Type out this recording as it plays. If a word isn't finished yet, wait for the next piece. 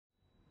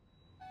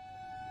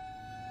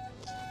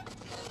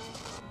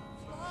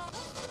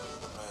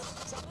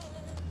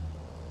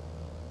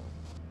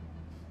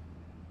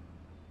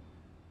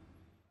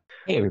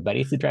Hey everybody,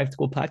 it's the Drive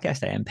School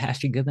Podcast. I am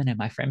Pastor Goodman and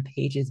my friend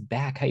Paige is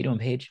back. How you doing,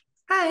 Paige?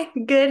 Hi,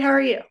 good. How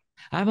are you?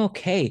 I'm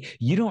okay.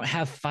 You don't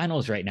have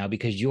finals right now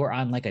because you're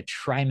on like a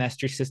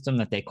trimester system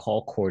that they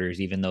call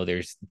quarters, even though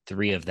there's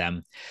three of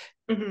them.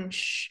 hmm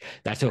Shh,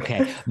 that's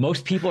okay.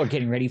 Most people are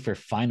getting ready for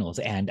finals,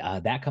 and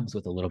that comes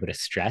with a little bit of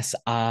stress.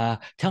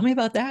 Tell me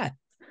about that.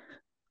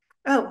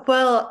 Oh,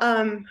 well,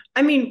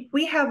 I mean,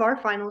 we have our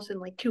finals in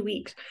like 2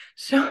 weeks,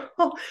 so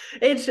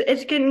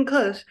it's getting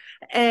close.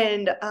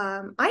 And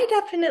I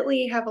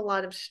definitely have a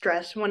lot of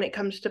stress when it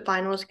comes to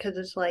finals because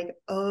it's like,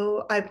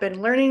 oh, I've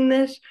been learning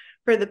this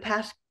for the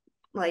past,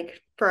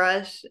 like for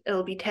us,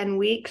 it'll be 10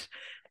 weeks.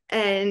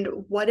 And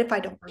what if I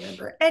don't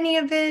remember any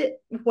of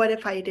it? What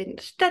if I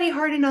didn't study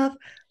hard enough?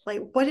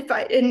 Like, what if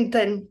and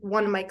then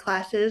one of my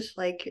classes,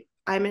 like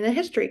I'm in a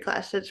history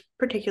class that's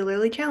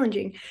particularly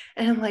challenging.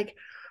 And I'm like,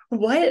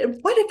 what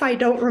if I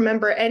don't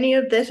remember any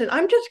of this and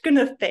I'm just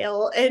gonna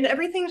fail and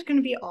everything's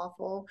gonna be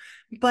awful?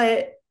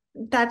 But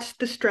that's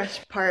the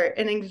stress part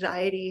and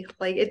anxiety.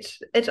 Like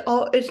it's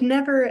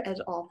never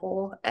as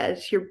awful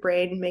as your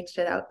brain makes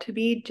it out to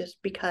be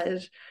just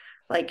because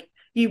like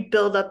you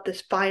build up this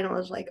final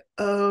as like,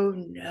 oh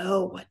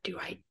no, what do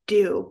I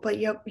do? But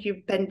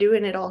you've been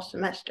doing it all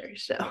semester,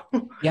 so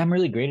Yeah, I'm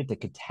really great at the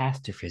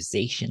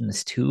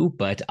catastrophizations too,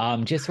 but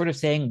just sort of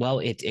saying, well,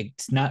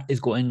 it's not is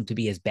going to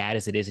be as bad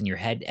as it is in your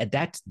head. And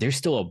that's there's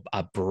still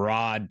a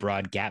broad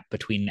gap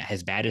between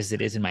as bad as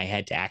it is in my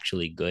head to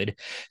actually good.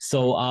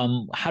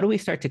 So how do we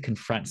start to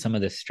confront some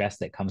of the stress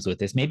that comes with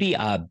this? Maybe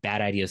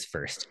bad ideas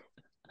first.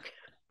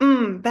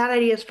 bad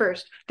ideas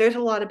first. There's a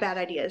lot of bad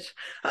ideas.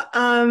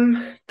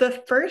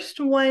 The first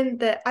one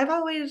that I've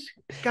always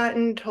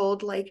gotten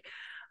told, like,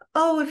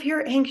 oh, if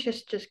you're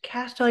anxious, just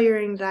cast all your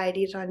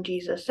anxieties on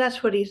Jesus.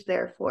 That's what he's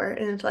there for.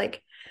 And it's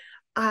like,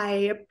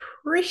 I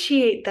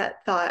appreciate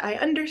that thought. I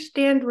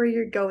understand where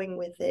you're going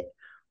with it.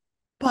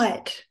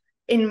 But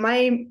in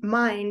my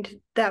mind,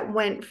 that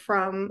went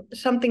from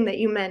something that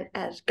you meant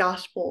as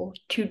gospel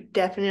to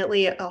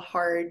definitely a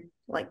hard,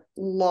 like,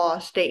 law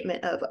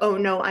statement of, oh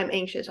no, I'm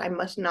anxious. I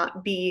must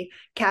not be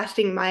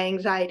casting my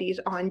anxieties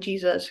on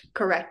Jesus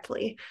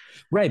correctly.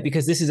 Right,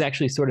 because this is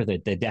actually sort of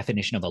the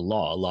definition of a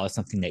law. A law is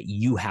something that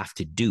you have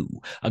to do.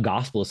 A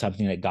gospel is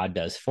something that God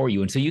does for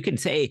you. And so you can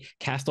say,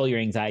 cast all your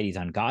anxieties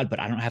on God, but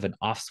I don't have an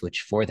off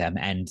switch for them.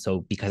 And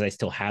so because I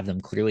still have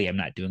them, clearly I'm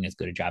not doing as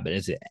good a job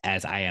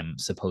as I am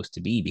supposed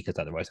to be, because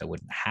otherwise I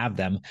wouldn't have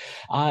them.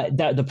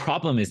 The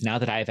problem is now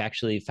that I've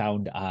actually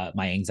found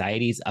my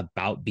anxieties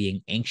about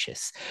being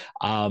anxious.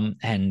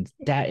 And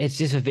that it's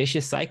just a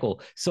vicious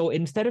cycle. So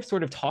instead of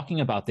sort of talking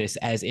about this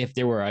as if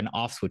there were an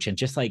off switch and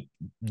just like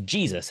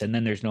Jesus, and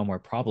then there's no more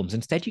problems.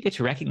 Instead, you get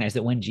to recognize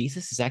that when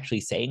Jesus is actually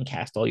saying,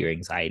 cast all your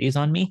anxieties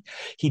on me,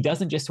 he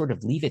doesn't just sort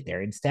of leave it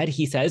there. Instead,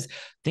 he says,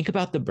 think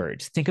about the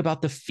birds, think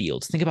about the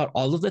fields, think about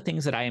all of the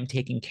things that I am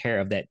taking care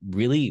of that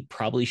really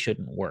probably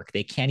shouldn't work.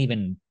 They can't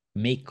even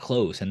make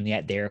clothes and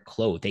yet they're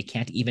clothed. They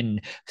can't even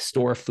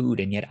store food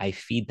and yet I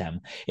feed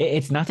them.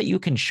 It's not that you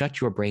can shut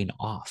your brain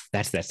off.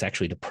 That's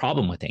actually the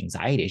problem with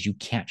anxiety is you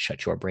can't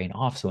shut your brain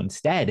off. So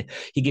instead,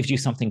 he gives you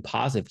something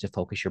positive to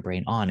focus your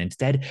brain on.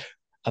 Instead,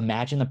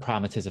 imagine the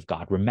promises of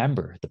God,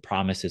 remember the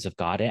promises of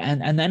God,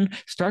 and then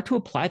start to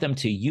apply them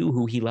to you,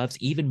 who he loves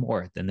even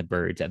more than the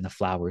birds and the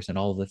flowers and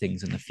all of the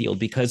things in the field.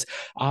 Because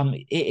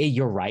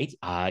you're right,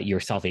 your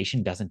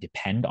salvation doesn't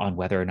depend on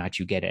whether or not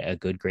you get a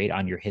good grade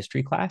on your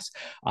history class.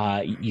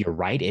 You're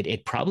right,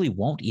 it probably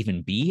won't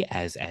even be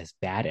as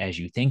bad as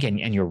you think,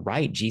 and you're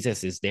right,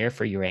 Jesus is there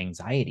for your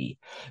anxiety,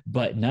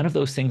 but none of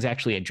those things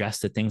actually address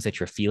the things that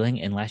you're feeling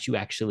unless you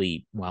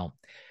actually, well,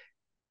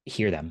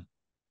 hear them.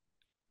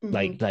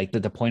 Mm-hmm.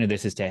 The point of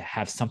this is to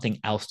have something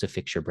else to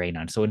fix your brain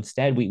on. So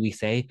instead we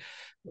say,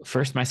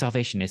 first, my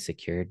salvation is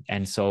secured,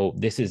 and so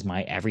this is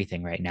my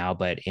everything right now,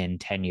 but in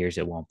 10 years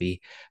it won't be,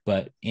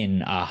 but in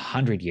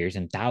 100 years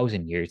and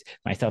 1,000 years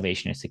my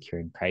salvation is secure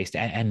in Christ,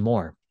 and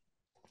more.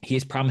 He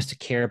has promised to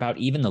care about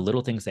even the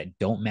little things that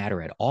don't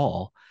matter at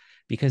all,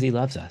 because he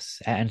loves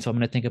us. And so I'm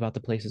going to think about the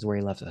places where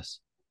he loves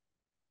us.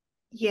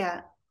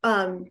 Yeah.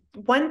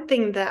 One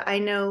thing that I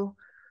know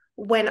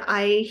when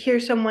I hear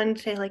someone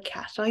say like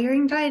cast all your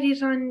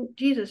anxieties on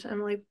Jesus,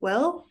 I'm like,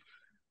 well,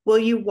 will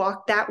you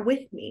walk that with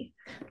me?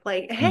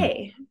 Like, Mm.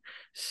 hey,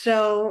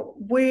 so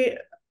we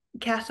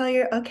cast all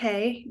your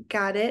okay,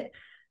 got it.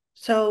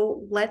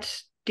 So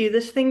let's do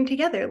this thing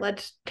together.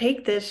 Let's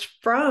take this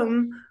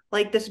from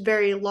like this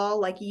very law,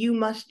 like you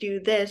must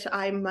do this,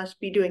 I must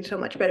be doing so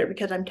much better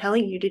because I'm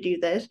telling you to do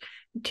this,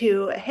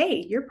 to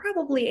hey, you're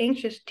probably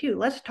anxious too.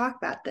 Let's talk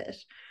about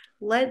this.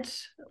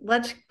 Let's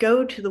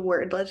go to the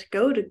word. Let's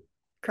go to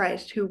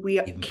Christ who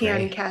Even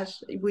pray.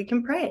 we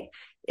can pray.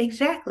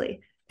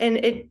 Exactly.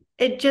 And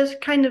it just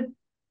kind of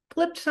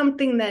flipped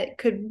something that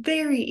could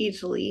very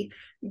easily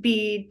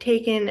be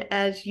taken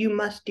as you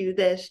must do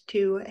this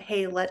to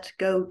hey, let's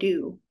go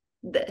do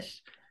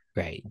this.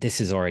 Right.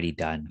 This is already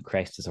done.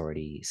 Christ has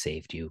already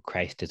saved you.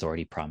 Christ has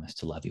already promised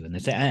to love you.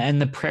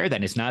 And the prayer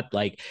then is not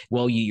like,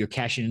 well, you're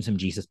cashing in some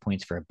Jesus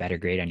points for a better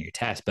grade on your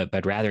test,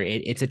 but rather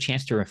it's a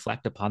chance to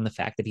reflect upon the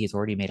fact that he has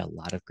already made a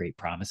lot of great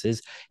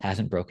promises,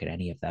 hasn't broken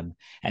any of them.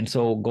 And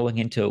so going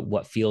into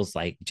what feels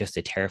like just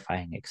a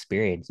terrifying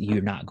experience,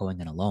 you're not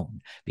going in alone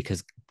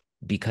because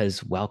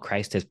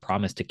Christ has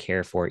promised to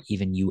care for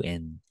even you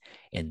in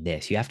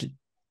this. You have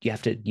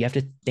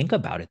to think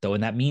about it though,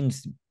 and that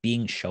means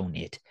being shown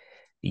it.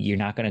 You're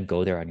not going to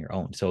go there on your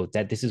own. So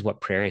that this is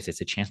what prayer is.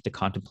 It's a chance to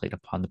contemplate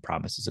upon the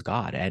promises of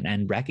God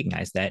and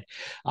recognize that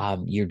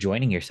you're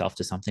joining yourself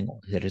to something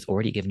that has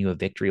already given you a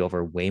victory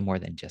over way more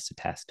than just a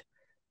test.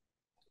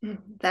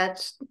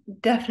 That's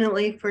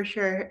definitely for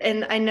sure.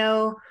 And I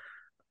know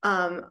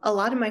a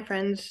lot of my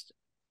friends,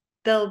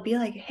 they'll be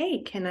like,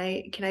 "Hey, can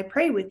I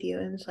pray with you?"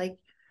 And it's like,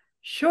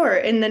 "Sure."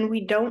 And then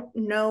we don't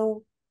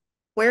know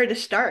where to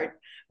start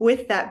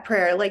with that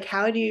prayer. Like,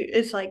 how do you?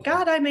 It's like,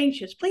 "God, I'm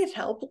anxious. Please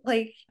help."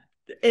 Like,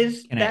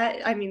 is Can I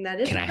that? I mean, that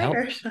is can a I help?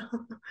 prayer. So,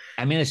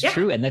 I mean, it's yeah.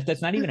 true, and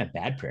that's not even a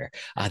bad prayer.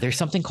 There's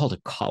something called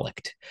a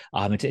collect.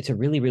 It's a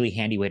really really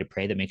handy way to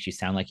pray that makes you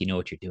sound like you know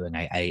what you're doing.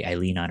 I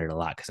lean on it a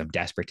lot because I'm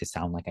desperate to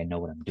sound like I know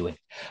what I'm doing.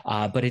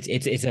 But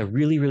it's a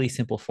really really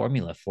simple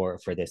formula for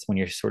this. When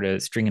you're sort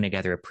of stringing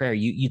together a prayer,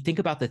 you think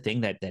about the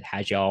thing that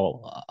has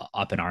y'all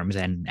up in arms,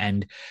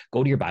 and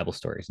go to your Bible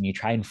stories and you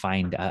try and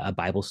find a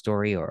Bible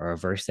story or a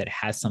verse that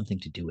has something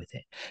to do with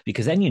it,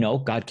 because then you know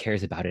God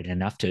cares about it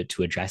enough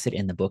to address it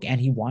in the book,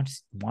 and He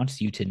wants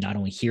you to not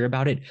only hear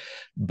about it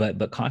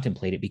but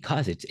contemplate it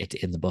because it's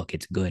in the book.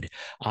 It's good,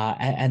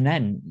 and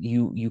then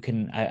you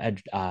can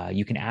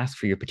ask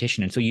for your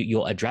petition, and so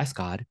you'll address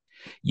God.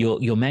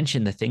 You'll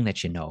mention the thing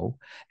that you know,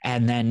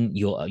 and then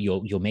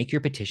you'll make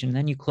your petition. And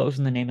then you close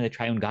in the name of the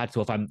triune God.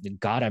 So if I'm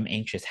God, I'm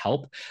anxious.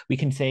 Help. We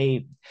can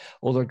say,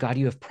 "Oh Lord God,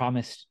 you have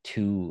promised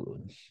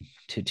to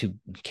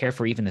care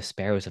for even the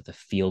sparrows of the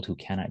field who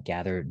cannot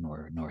gather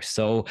nor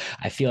sow."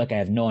 I feel like I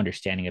have no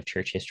understanding of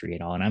church history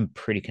at all, and I'm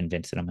pretty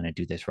convinced that I'm going to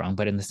do this wrong.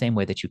 But in the same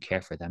way that you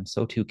care for them,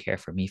 so too care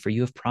for me. For you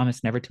have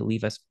promised never to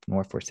leave us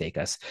nor forsake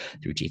us,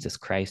 through Jesus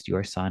Christ,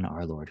 your Son,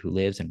 our Lord, who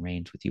lives and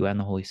reigns with you and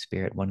the Holy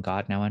Spirit, one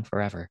God, now and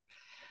forever.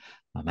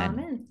 Amen.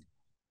 Amen.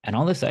 And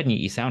all of a sudden,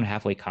 you sound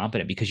halfway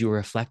competent because you were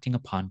reflecting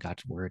upon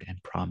God's word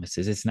and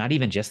promises. It's not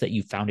even just that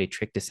you found a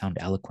trick to sound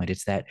eloquent;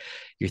 it's that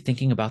you're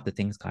thinking about the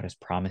things God has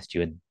promised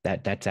you, and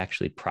that's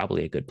actually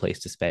probably a good place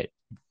to spend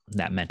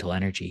that mental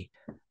energy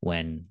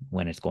when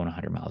it's going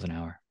 100 miles an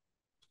hour.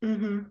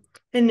 Mm-hmm.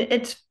 And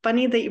it's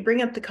funny that you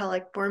bring up the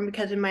collect form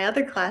because in my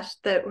other class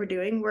that we're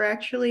doing, we're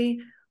actually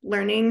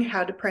learning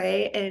how to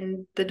pray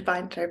and the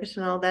divine service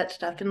and all that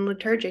stuff in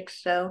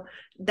liturgics. So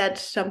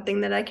that's something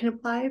that I can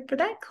apply for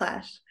that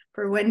class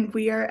for when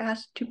we are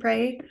asked to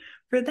pray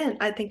for then.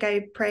 I think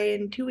I pray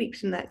in 2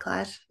 weeks in that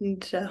class.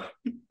 And so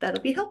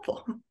that'll be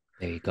helpful.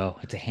 There you go.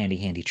 It's a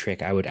handy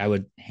trick. I would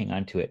hang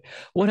on to it.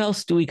 What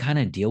else do we kind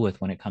of deal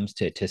with when it comes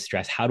to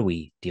stress? How do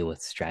we deal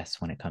with stress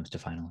when it comes to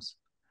finals?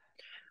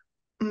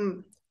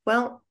 Mm.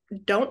 Well,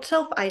 don't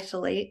self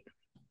isolate.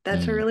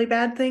 That's a Mm, really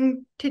bad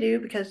thing to do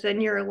because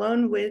then you're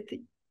alone with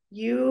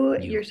you,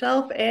 you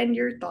yourself, and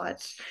your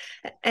thoughts.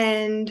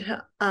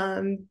 And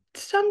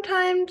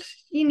sometimes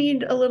you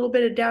need a little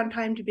bit of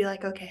downtime to be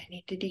like, okay, I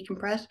need to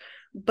decompress,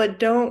 but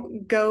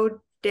don't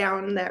go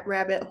down that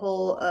rabbit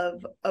hole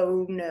of,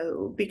 oh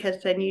no,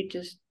 because then you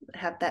just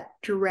have that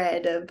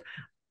dread of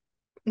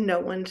no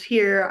one's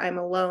here, I'm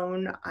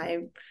alone,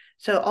 I'm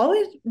so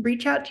always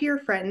reach out to your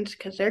friends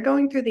because they're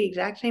going through the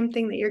exact same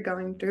thing that you're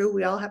going through.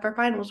 We all have our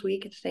finals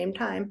week at the same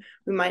time.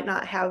 We might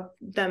not have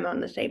them on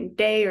the same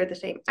day or the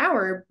same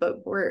hour, but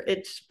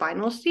it's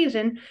final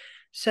season.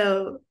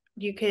 So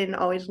you can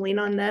always lean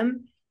on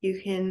them. You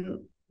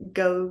can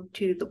go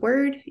to the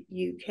word,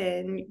 you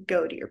can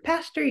go to your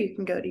pastor, you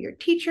can go to your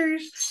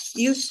teachers.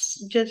 You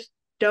just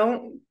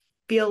don't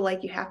feel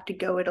like you have to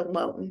go it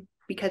alone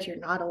because you're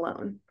not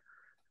alone.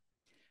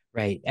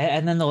 Right.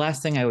 And then the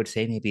last thing I would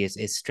say maybe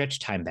is stretch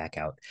time back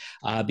out,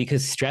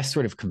 because stress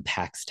sort of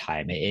compacts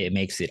time. It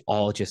makes it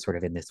all just sort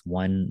of in this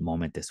one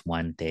moment, this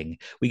one thing.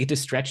 We get to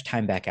stretch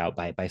time back out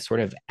by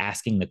sort of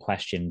asking the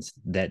questions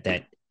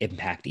that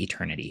impact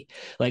eternity.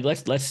 Like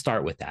let's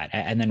start with that,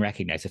 and then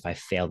recognize, if I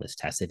fail this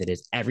test, if it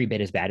is every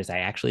bit as bad as I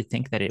actually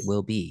think that it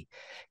will be,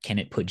 can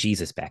it put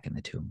Jesus back in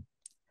the tomb?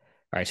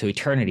 All right, so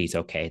eternity is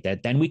okay.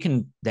 That then we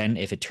can then,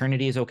 if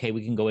eternity is okay,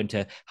 we can go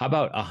into, how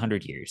about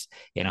 100 years?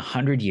 In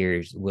 100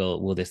 years,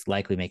 will this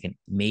likely make a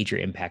major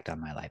impact on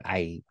my life?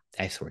 I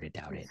sort of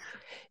doubt it.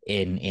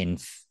 In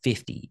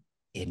 50,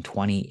 in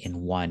 20,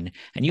 in one,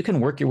 and you can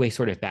work your way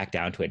sort of back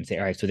down to it and say,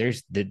 all right, so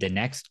there's the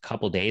next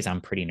couple days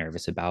I'm pretty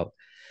nervous about,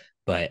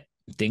 but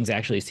things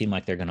actually seem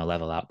like they're going to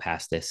level out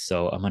past this.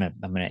 So I'm gonna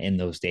in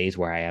those days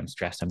where I am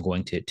stressed, I'm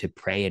going to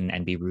pray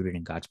and be rooted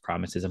in God's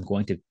promises. I'm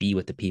going to be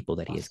with the people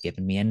that He has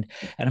given me, and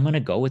I'm going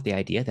to go with the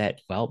idea that,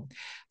 well,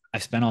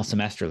 I've spent all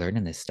semester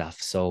learning this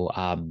stuff. So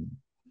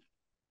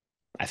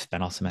I've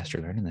spent all semester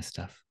learning this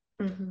stuff.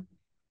 Mm-hmm.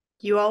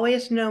 You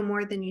always know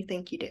more than you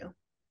think you do.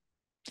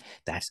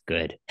 That's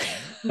good.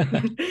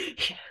 Yeah.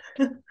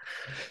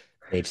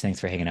 Paige, thanks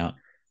for hanging out.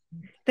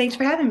 Thanks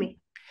for having me.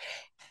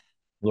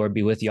 Lord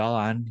be with y'all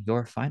on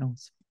your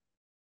finals.